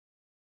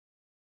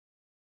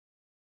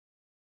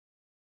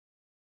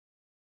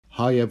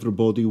Hi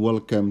everybody,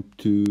 welcome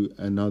to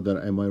another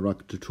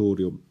miRack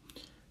tutorial.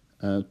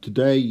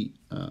 Today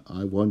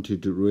I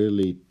wanted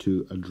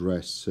to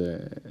address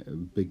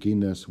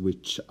beginners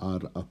which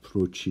are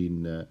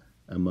approaching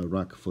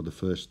miRack for the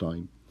first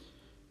time.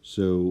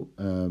 So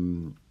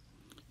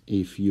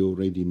if you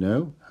already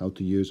know how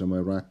to use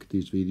miRack,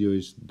 this video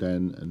is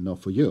then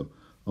not for you.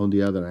 On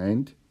the other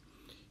hand,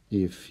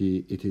 if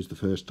it is the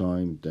first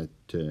time that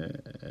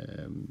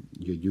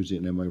you're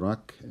using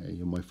miRack,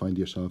 you might find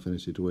yourself in a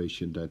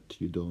situation that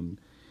you don't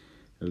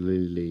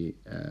really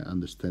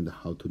understand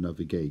how to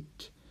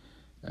navigate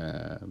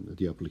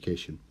the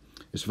application.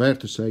 It's fair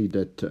to say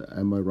that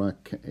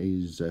miRack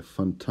is a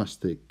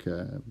fantastic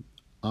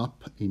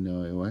app in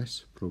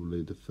iOS,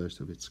 probably the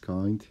first of its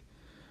kind,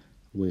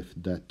 with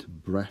that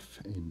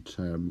breadth in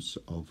terms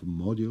of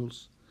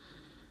modules.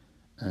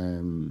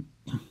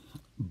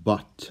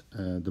 But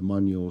the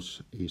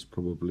manuals is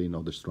probably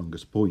not the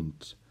strongest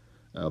point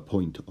of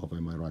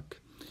miRack.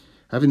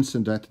 Having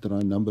said that, there are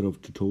a number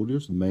of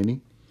tutorials,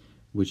 many,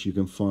 which you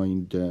can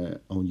find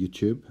on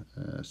YouTube.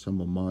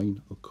 Some of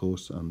mine, of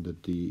course, under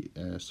the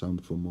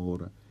Sound for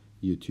More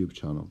YouTube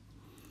channel.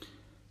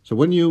 So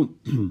when you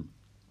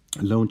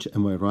launch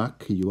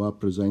miRack, you are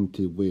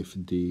presented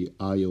with the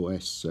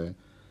iOS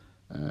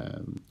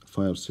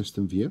file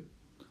system view.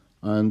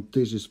 And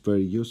this is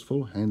very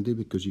useful, handy,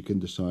 because you can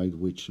decide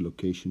which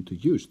location to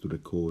use to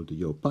record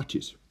your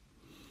patches.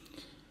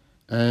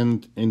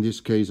 And in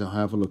this case, I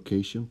have a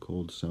location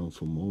called Sound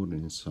for More, and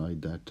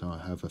inside that I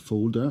have a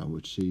folder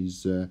which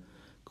is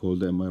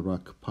called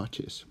miRack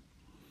Patches.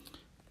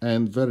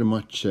 And very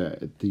much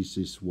this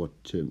is what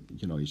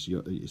is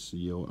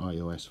your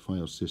iOS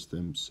file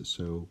systems.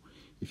 So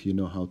if you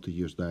know how to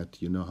use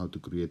that, you know how to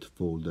create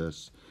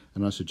folders.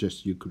 And I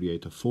suggest you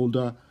create a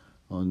folder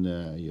on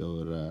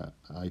your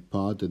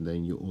iPad, and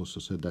then you also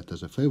set that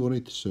as a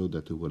favorite so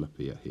that it will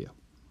appear here.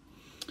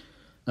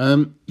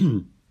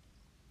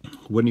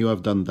 When you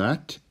have done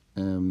that,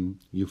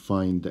 you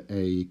find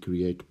a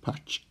create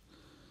patch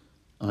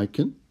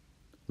icon,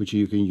 which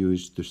you can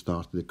use to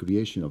start the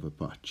creation of a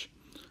patch.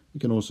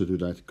 You can also do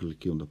that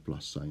clicking on the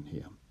plus sign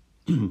here.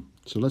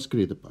 So let's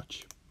create a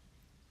patch.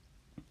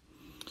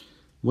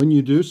 When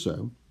you do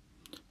so,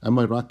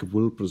 miRack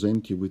will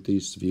present you with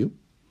this view.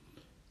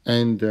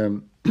 And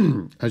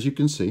as you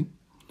can see,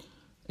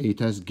 it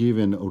has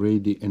given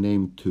already a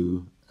name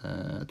to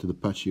the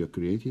patch you're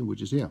creating,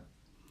 which is here.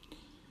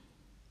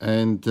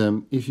 And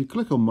if you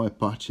click on My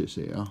Patches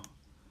here,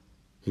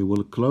 it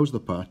will close the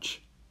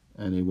patch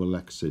and it will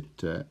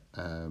exit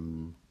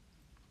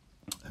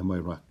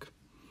miRack.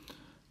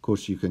 Of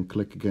course, you can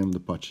click again on the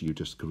patch you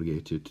just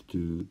created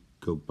to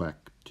go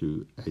back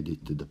to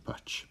edit the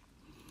patch.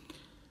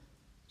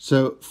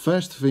 So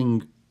first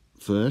thing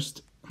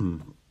first,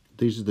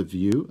 this is the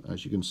view,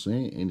 as you can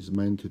see, and it's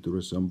meant to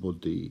resemble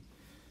the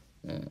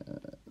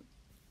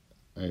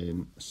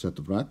set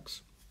of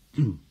racks.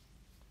 You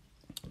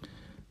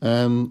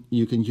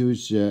can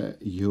use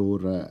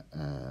your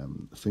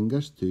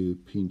fingers to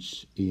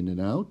pinch in and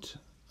out,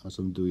 as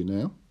I'm doing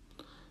now.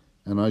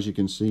 And as you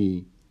can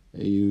see,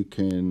 you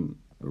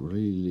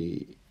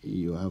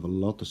have a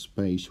lot of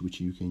space which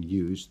you can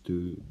use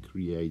to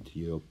create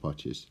your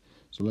patches.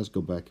 So let's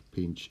go back,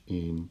 pinch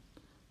in,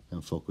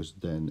 and focus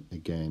then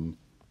again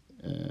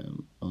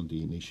on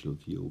the initial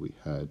view we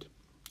had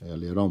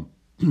earlier on.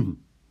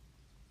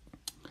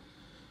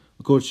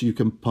 Of course, you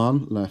can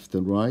pan left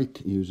and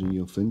right using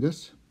your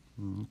fingers.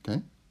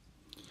 Okay.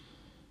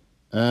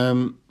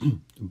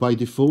 By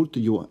default,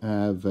 you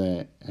have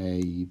a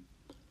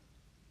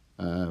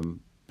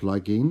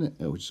plugin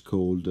which is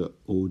called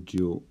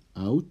Audio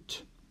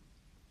Out,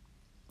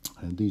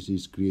 and this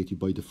is created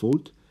by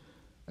default.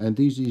 And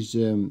this is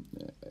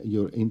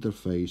your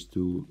interface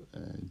to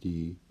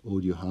the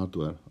audio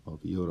hardware of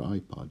your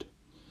iPad.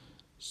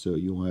 So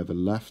you have a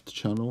left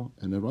channel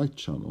and a right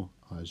channel,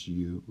 as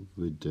you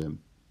would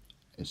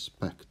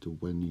expect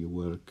when you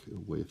work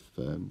with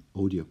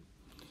audio.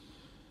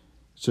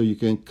 So you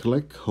can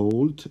click,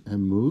 hold,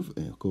 and move.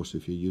 And of course,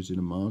 if you're using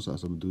a mouse,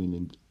 as I'm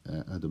doing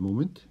at the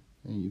moment,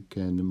 and you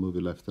can move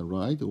it left and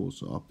right,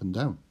 also up and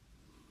down.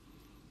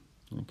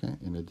 Okay,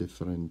 in a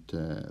different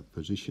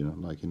position,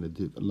 like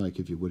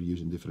if you were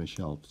using different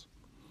shelves.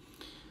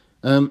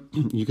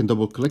 You can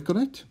double click on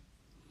it,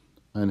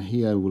 and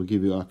here will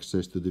give you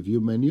access to the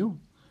view menu,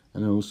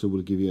 and also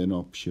will give you an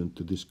option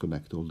to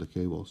disconnect all the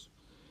cables.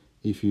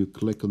 If you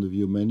click on the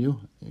view menu,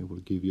 it will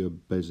give you a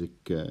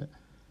basic,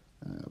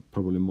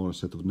 probably more a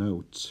set of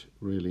notes,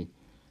 really,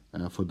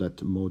 for that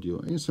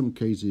module. In some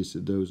cases,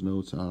 those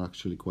notes are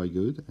actually quite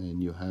good,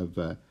 and you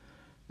have,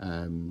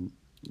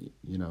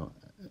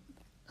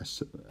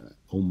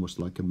 almost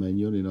like a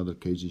menu. In other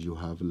cases, you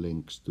have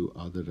links to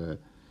other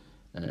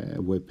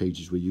web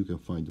pages where you can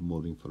find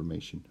more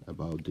information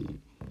about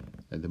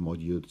the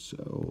modules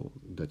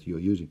that you're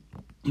using.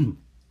 In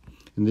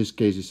this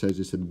case, it says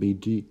it's a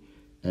MIDI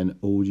and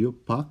audio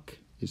pack.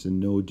 It's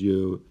an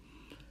audio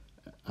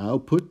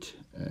output,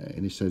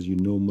 and it says you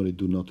normally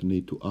do not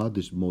need to add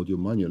this module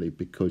manually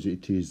because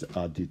it is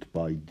added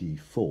by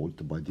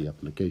default by the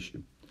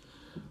application.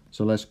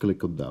 So let's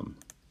click on them.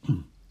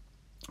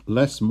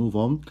 Let's move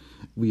on.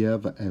 We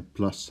have a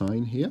plus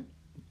sign here.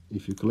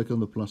 If you click on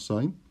the plus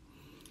sign,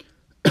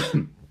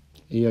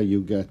 here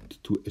you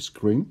get to a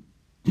screen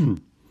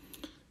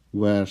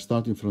where,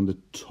 starting from the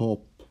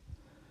top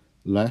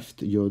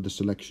left, you have the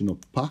selection of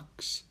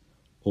packs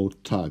or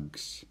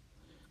tags,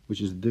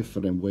 which is a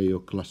different way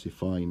of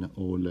classifying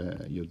all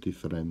your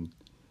different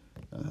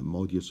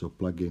modules or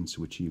plugins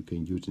which you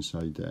can use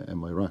inside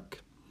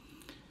miRack.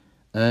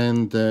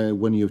 And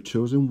when you've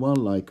chosen one,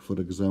 like for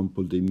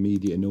example the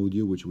media and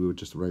audio, which we were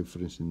just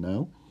referencing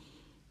now,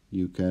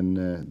 you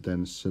can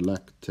then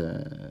select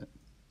the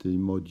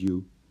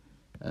module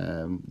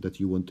that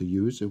you want to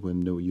use. And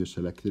when you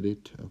selected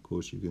it, of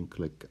course, you can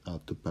click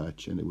Add to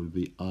Patch, and it will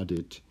be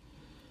added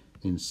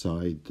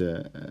inside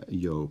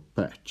your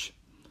patch.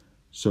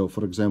 So,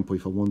 for example,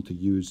 if I want to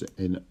use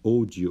an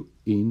audio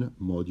in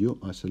module,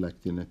 I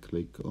select and I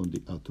click on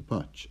the Add to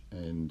Patch,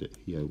 and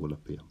here it will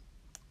appear.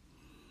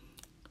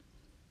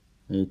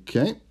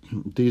 Okay,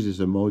 this is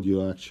a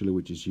module actually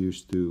which is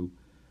used to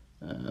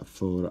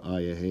for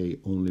IAA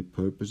only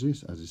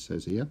purposes, as it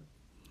says here.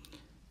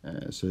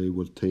 So it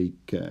will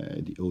take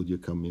the audio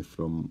coming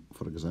from,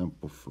 for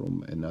example,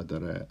 from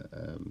another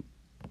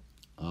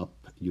app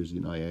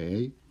using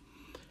IAA,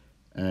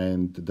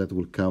 and that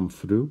will come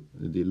through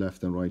the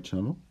left and right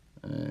channel,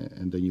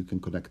 and then you can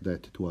connect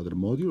that to other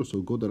modules.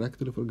 So go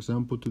directly, for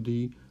example, to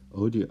the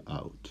audio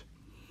out.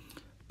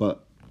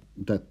 But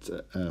that's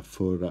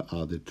for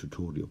other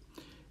tutorial.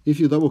 If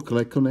you double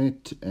click on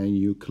it and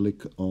you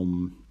click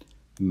on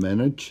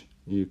manage,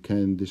 you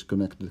can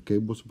disconnect the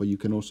cables, but you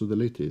can also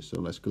delete it.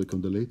 So let's click on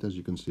delete. As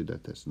you can see,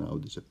 that has now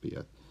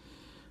disappeared.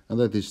 And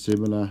that is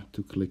similar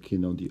to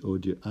clicking on the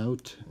audio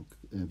out,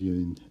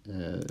 viewing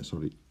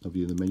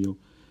the menu,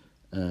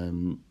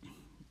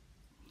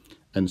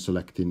 and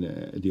selecting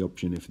the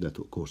option if that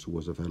of course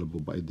was available.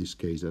 But in this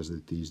case, as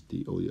it is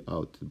the audio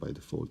out by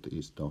default,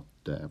 is not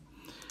there.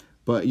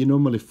 But you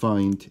normally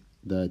find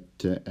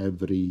that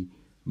every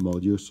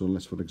module, so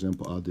let's for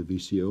example add the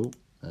VCO,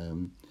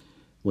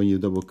 when you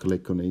double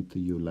click on it,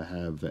 you'll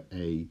have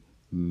a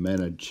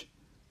manage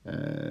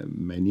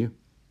menu,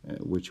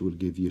 which will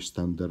give you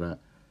standard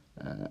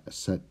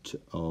set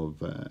of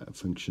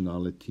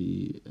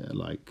functionality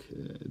like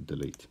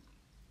delete.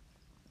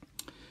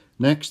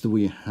 Next,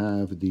 we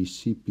have the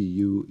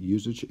CPU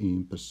usage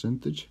in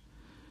percentage,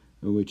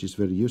 which is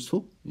very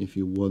useful if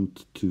you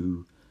want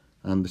to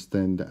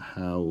understand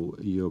how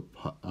your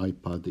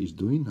iPad is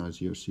doing,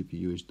 as your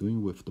CPU is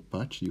doing with the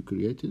patch you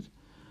created.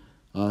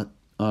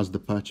 As the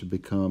patch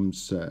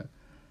becomes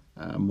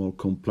more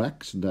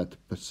complex, that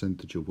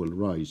percentage will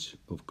rise,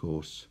 of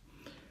course.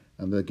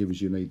 And that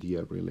gives you an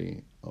idea,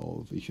 really,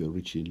 of if you're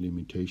reaching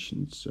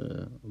limitations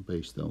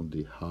based on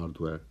the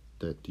hardware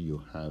that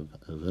you have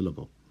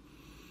available.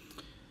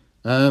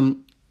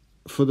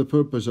 For the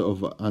purpose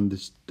of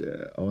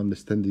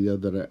understanding the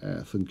other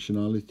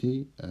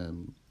functionality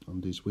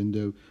on this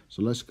window,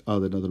 so let's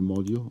add another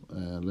module.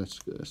 Let's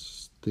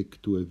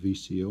stick to a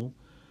VCO,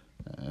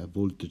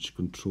 voltage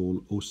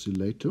control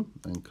oscillator,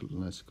 and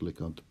let's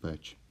click on the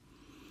patch.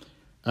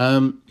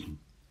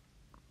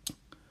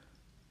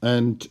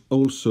 And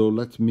also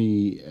let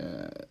me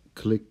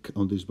click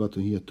on this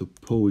button here to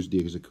pause the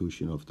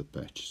execution of the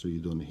patch, so you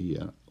don't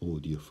hear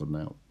audio for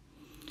now.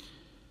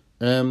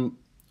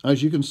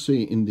 As you can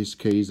see, in this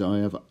case, I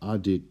have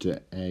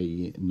added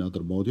another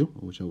module,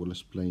 which I will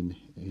explain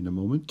in a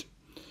moment.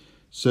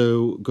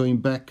 So going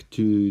back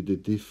to the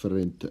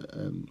different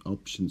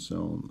options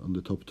on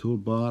the top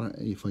toolbar,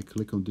 if I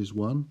click on this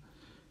one,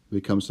 it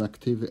becomes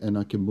active and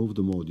I can move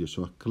the module.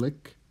 So I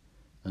click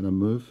and I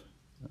move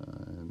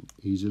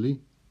easily,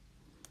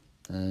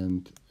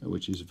 and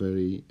which is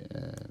very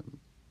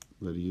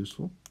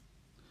useful.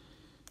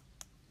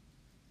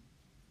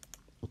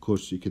 Of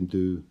course, you can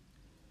do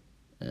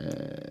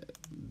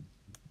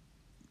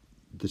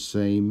the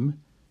same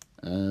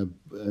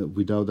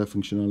without that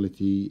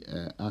functionality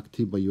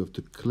active, but you have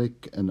to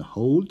click and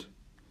hold,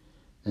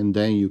 and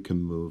then you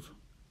can move,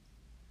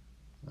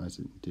 as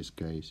in this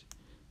case.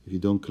 If you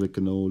don't click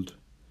and hold,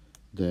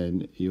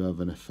 then you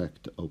have an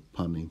effect of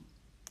panning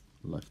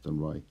left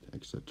and right,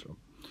 etc.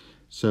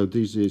 So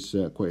this is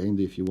quite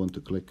handy if you want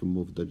to click and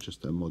move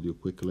just a module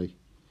quickly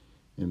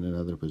in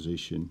another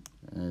position,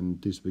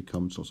 and this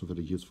becomes also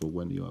very useful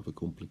when you have a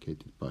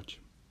complicated patch.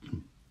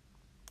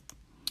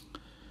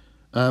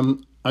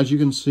 As you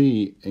can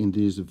see in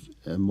this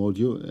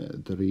module,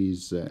 there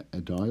is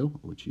a dial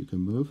which you can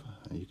move,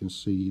 and you can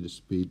see the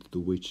speed to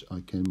which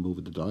I can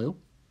move the dial.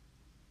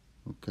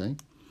 Okay,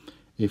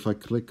 if I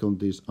click on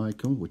this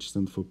icon, which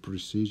stands for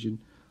precision,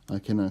 I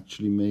can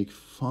actually make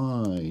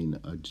fine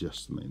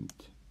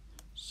adjustment.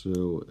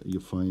 So you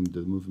find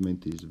the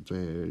movement is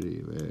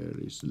very,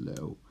 very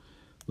slow.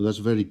 Well, that's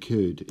very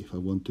good if I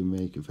want to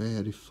make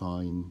very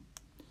fine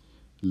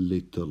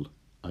little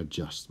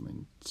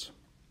adjustments.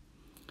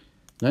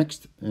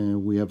 Next,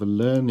 we have a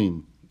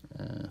learning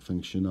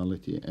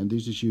functionality, and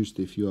this is used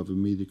if you have a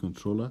MIDI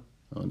controller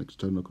or an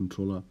external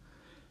controller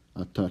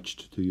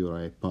attached to your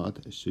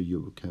iPad, so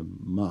you can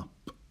map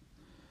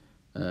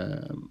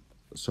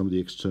some of the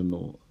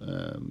external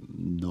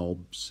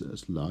knobs,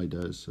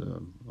 sliders,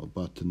 or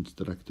buttons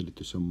directly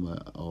to some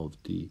of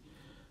the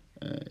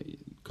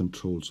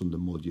controls on the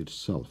module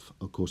itself.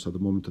 Of course, at the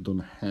moment I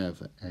don't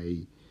have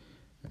a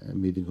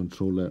MIDI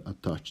controller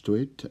attached to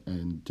it,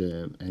 and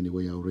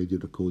anyway, I already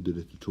recorded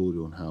a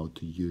tutorial on how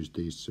to use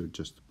this, so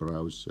just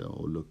browse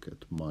or look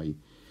at my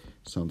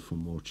Sound for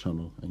More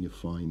channel and you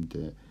find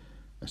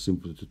a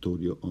simple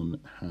tutorial on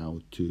how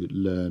to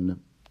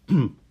learn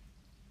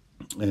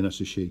and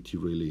associate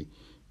really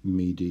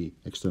MIDI,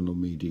 external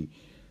MIDI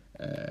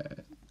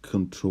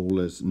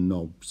controllers,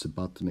 knobs,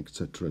 button,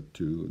 etc.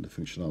 to the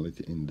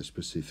functionality in the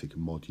specific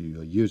module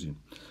you're using.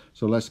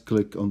 So let's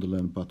click on the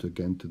Learn button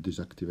again to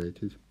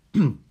deactivate it.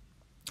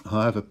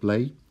 I have a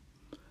play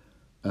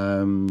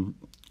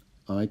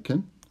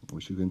icon,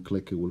 which you can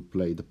click. It will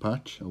play the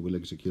patch. I will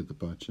execute the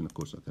patch, and of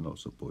course I can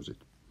also pause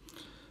it.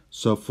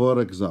 So for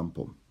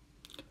example,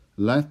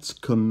 let's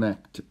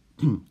connect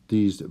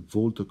this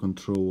Volta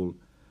control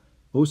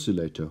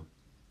oscillator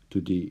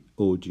to the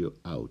audio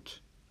out.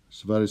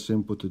 It's very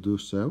simple to do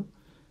so.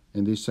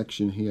 In this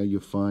section here you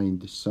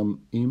find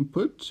some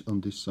input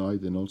on this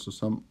side and also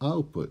some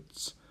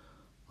outputs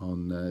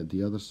on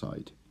the other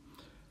side.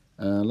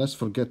 Let's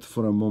forget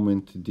for a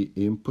moment the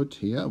input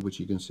here, which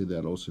you can see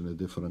they're also in a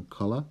different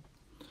color.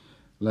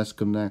 Let's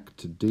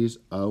connect this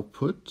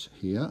output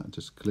here.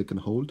 Just click and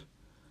hold.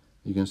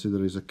 You can see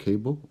there is a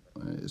cable.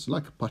 It's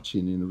like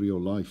patching in real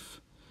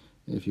life.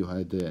 If you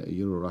had a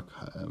miRack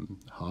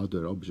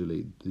hardware,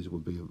 obviously this will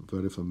be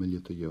very familiar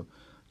to you.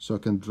 So I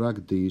can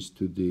drag these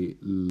to the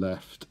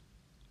left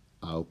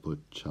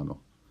output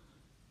channel.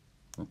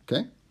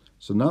 Okay.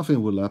 So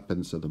nothing will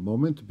happen at the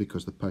moment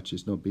because the patch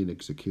is not being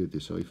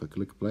executed. So if I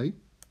click play,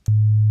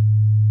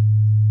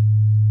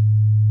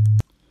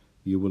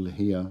 you will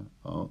hear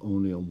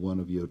only on one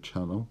of your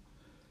channel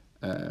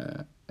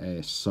a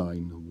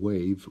sine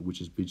wave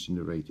which is being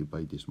generated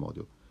by this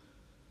module.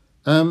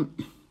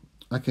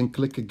 I can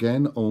click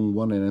again on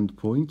one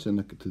endpoint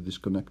and to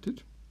disconnect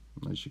it,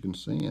 as you can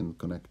see, and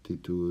connect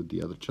it to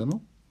the other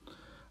channel.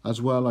 As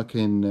well, I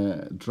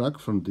can drag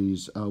from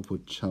this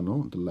output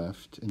channel, the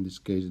left, in this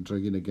case,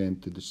 drag it again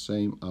to the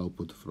same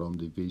output from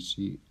the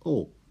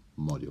VCO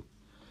module.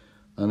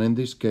 And in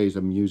this case,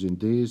 I'm using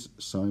this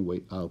sine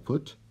wave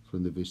output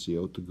from the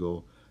VCO to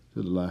go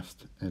to the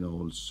left and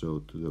also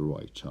to the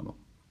right channel.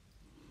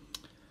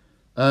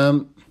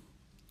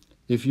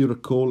 If you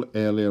recall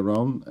earlier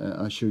on,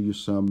 I showed you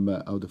some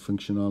of the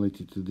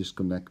functionality to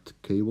disconnect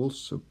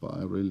cables, but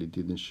I really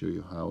didn't show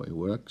you how it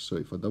works. So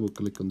if I double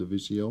click on the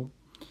VCO,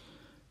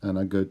 and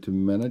I go to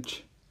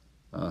manage,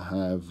 I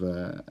have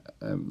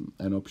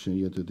an option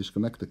here to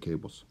disconnect the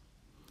cables.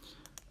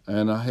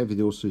 And I have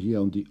it also here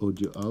on the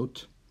audio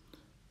out,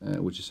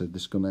 which is a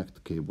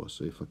disconnect cable.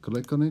 So if I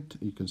click on it,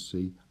 you can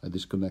see I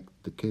disconnect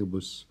the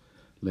cables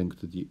linked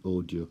to the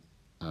audio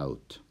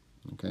out.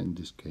 Okay, in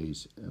this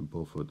case,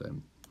 both of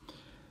them.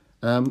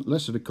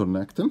 Let's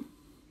reconnect them.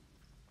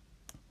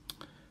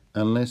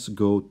 And let's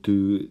go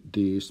to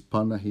the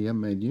spanner here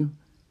menu,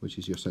 which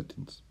is your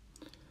settings.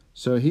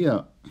 So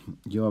here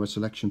you have a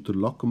selection to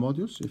lock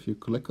modules. If you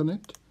click on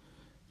it,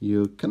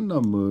 you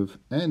cannot move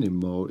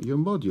anymore your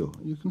module.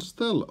 You can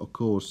still, of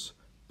course,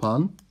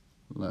 pan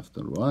left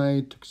and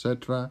right,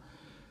 etc.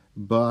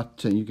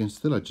 But you can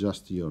still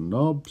adjust your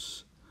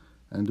knobs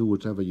and do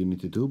whatever you need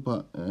to do,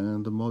 but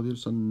the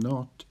modules are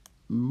not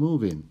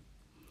moving.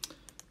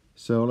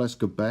 So let's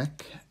go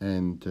back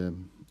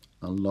and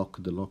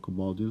unlock the lock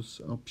modules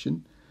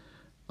option.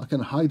 I can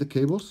hide the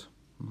cables.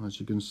 As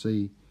you can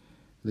see,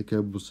 the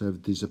cables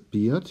have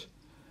disappeared.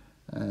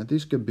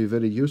 This can be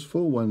very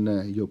useful when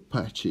your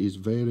patch is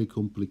very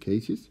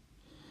complicated,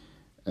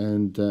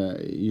 and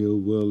you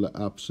will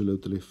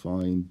absolutely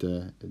find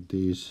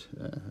this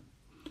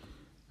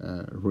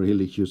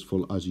really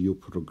useful as you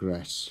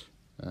progress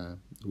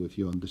with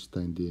your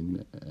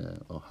understanding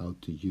of how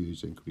to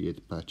use and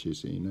create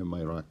patches in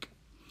miRack.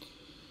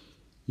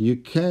 You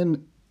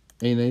can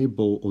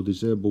enable or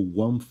disable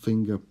one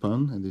finger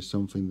pan, and it's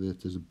something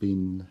that has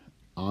been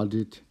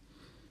added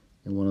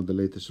in one of the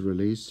latest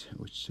release,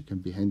 which can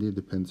be handy,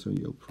 depends on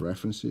your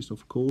preferences,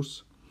 of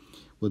course,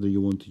 whether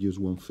you want to use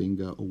one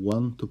finger or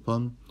one to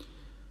pan.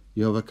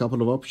 You have a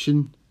couple of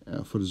options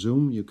for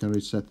zoom. You can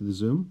reset the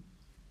zoom,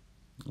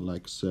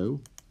 like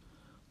so.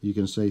 You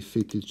can say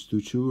fit it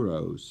to 2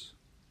 rows,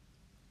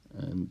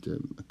 and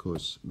of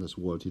course that's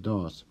what it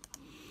does.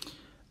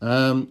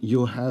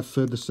 You have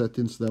further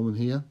settings down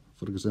here.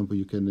 For example,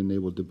 you can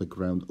enable the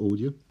background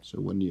audio, so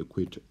when you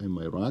quit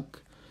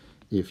miRack,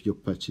 if your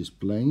patch is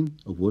playing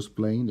or was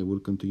playing, it will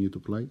continue to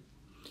play.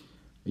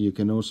 You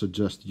can also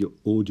adjust your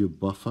audio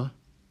buffer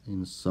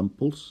in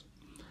samples.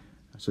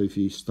 So if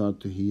you start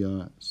to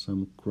hear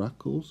some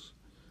crackles,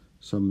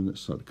 some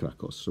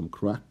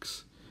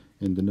cracks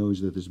in the noise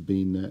that has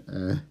been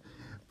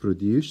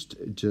produced,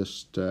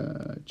 just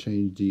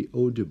change the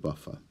audio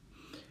buffer.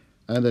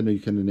 And then you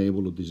can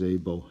enable or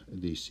disable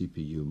the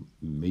CPU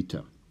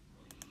meter.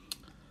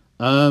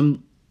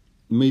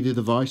 MIDI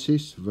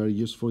devices, very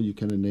useful. You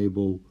can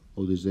enable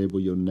or disable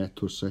your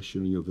network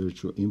session and your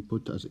virtual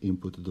input as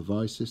input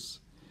devices.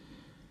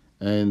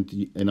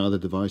 And other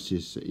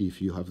devices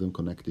if you have them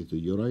connected to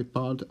your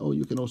iPad, or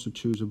you can also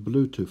choose a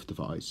Bluetooth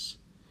device.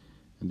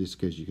 In this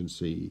case you can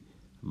see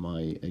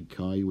my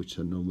Akai, which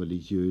I normally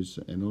use,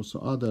 and also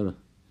other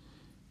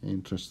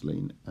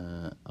interesting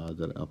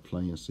other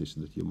appliances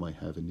that you might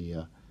have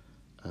near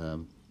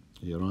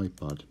your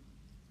iPad.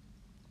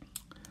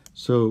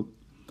 So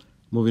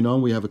moving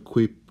on, we have a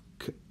quick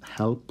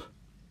help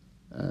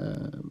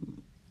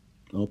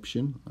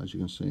option. As you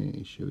can see,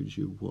 it shows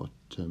you what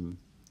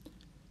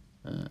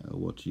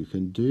you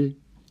can do.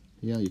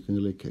 Here you can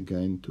click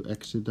again to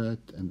exit that,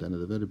 and then at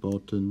the very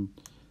bottom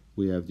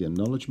we have the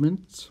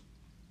acknowledgements.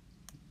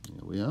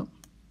 Here we are,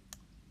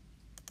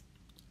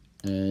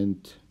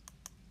 and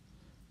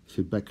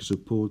feedback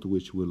support,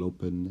 which will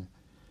open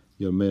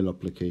your mail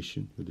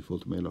application, your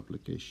default mail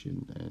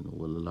application, and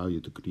will allow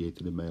you to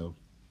create an email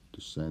to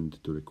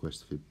send, to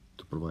request,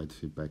 to provide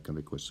feedback and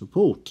request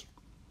support.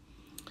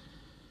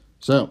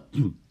 So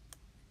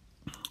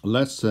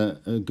let's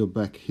go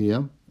back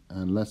here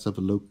and let's have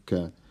a look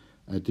at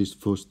this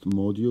first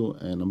module,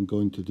 and I'm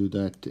going to do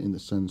that in the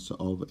sense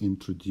of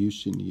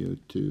introducing you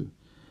to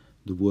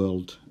the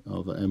world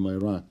of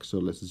miRack. So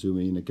let's zoom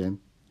in again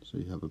so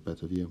you have a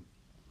better view.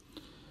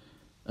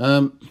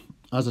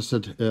 As I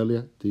said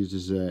earlier, this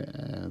is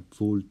a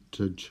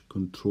voltage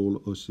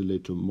control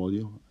oscillator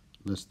module.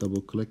 Let's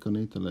double click on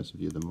it and let's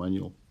view the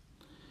manual.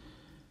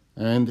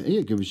 And here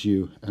it gives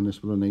you an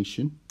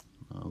explanation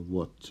of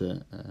what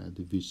the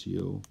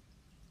VCO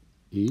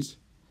is,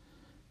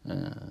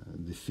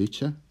 the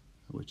feature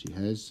which it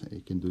has.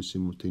 It can do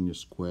simultaneous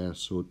square,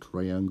 so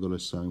triangular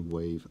sine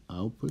wave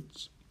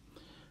outputs,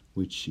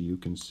 which you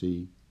can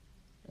see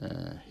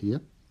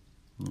here.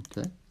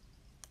 Okay.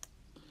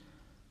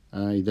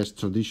 It has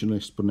traditional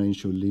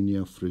exponential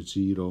linear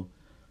zero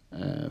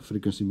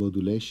frequency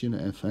modulation,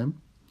 FM.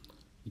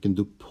 You can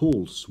do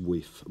pulse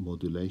width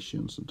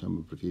modulation, sometimes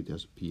abbreviated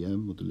as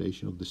PM,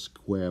 modulation of the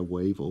square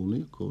wave only,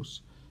 of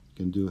course.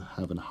 You can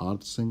have a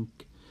hard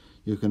sync.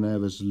 You can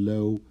have a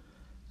low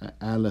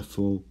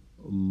LFO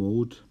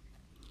mode,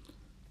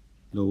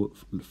 low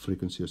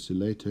frequency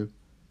oscillator,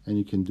 and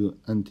you can do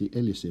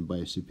anti-aliasing by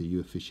a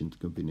CPU efficient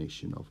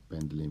combination of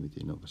band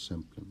limiting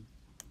oversampling.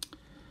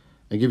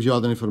 It gives you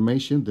other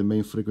information. The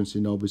main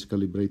frequency knob is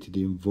calibrated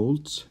in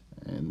volts,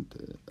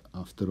 and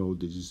after all,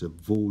 this is a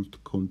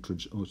volt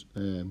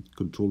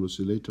control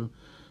oscillator.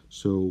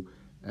 So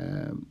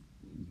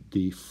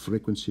the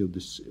frequency of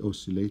this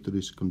oscillator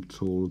is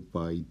controlled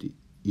by the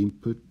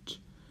input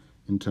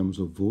in terms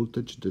of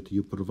voltage that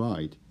you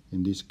provide.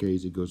 In this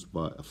case, it goes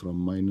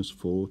from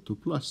 -4 to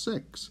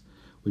 +6,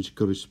 which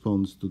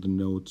corresponds to the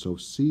nodes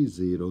of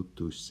C0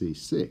 to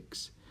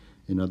C6.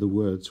 In other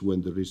words,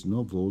 when there is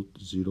no volt,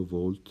 0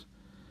 volt,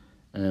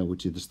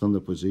 which is the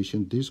standard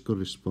position, this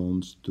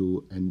corresponds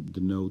to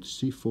the node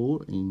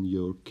C4 in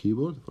your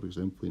keyboard, for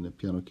example in a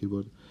piano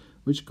keyboard,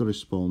 which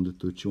corresponds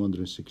to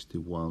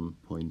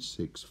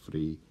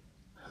 261.63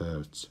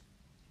 Hertz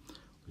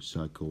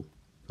cycle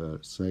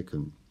per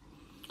second,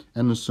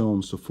 and so on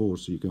and so forth.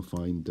 So you can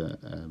find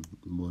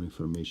more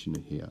information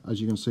here.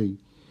 As you can see,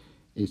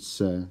 it's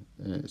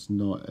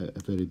not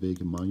a very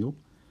big manual.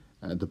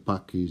 The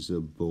pack is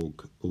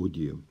Bog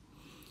Audio.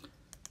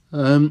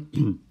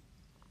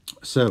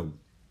 So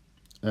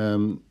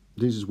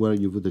this is where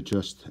you would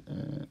adjust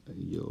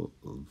your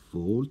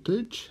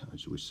voltage.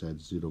 As we said,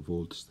 0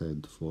 volt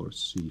stands for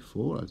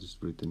C4, as it's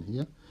written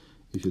here.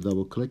 If you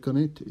double click on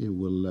it, it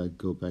will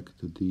go back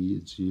to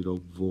the 0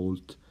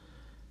 volt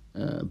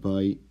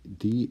by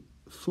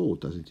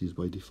default, as it is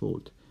by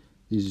default.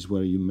 This is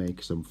where you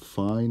make some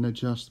fine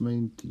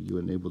adjustment. You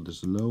enable the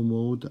slow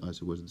mode,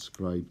 as it was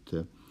described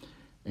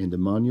in the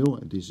manual.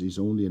 This is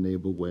only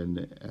enabled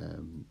when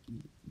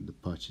the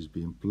patch is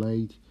being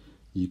played.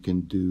 You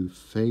can do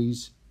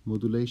phase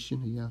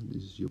modulation here.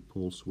 This is your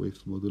pulse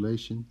width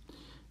modulation.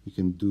 You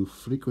can do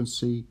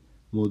frequency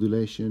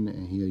modulation,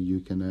 and here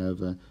you can have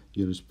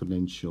your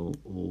exponential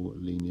or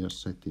linear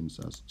settings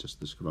as just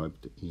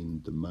described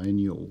in the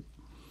manual.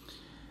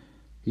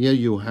 Here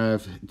you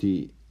have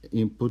the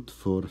input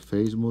for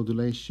phase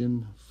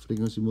modulation,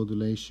 frequency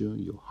modulation,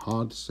 your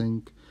hard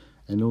sync,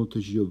 and also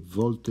your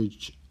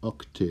voltage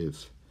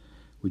octave,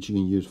 which you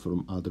can use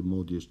from other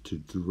modules to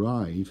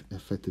drive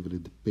effectively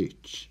the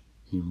pitch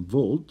in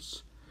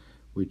volts,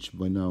 which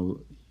by now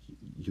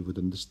you would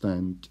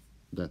understand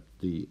that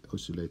the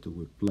oscillator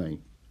will play.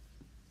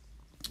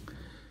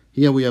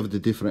 Here we have the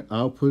different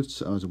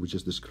outputs as we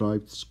just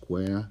described: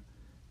 square,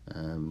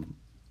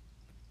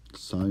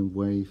 sine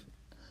wave,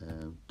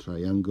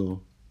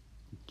 triangle,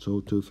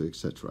 sawtooth,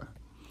 etc.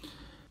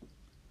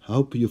 I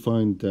hope you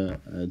find the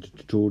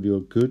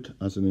tutorial good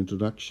as an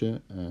introduction,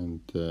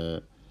 and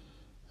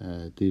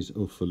this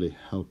hopefully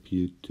help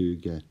you to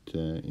get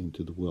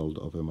into the world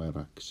of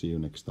miRack. See you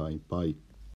next time. Bye.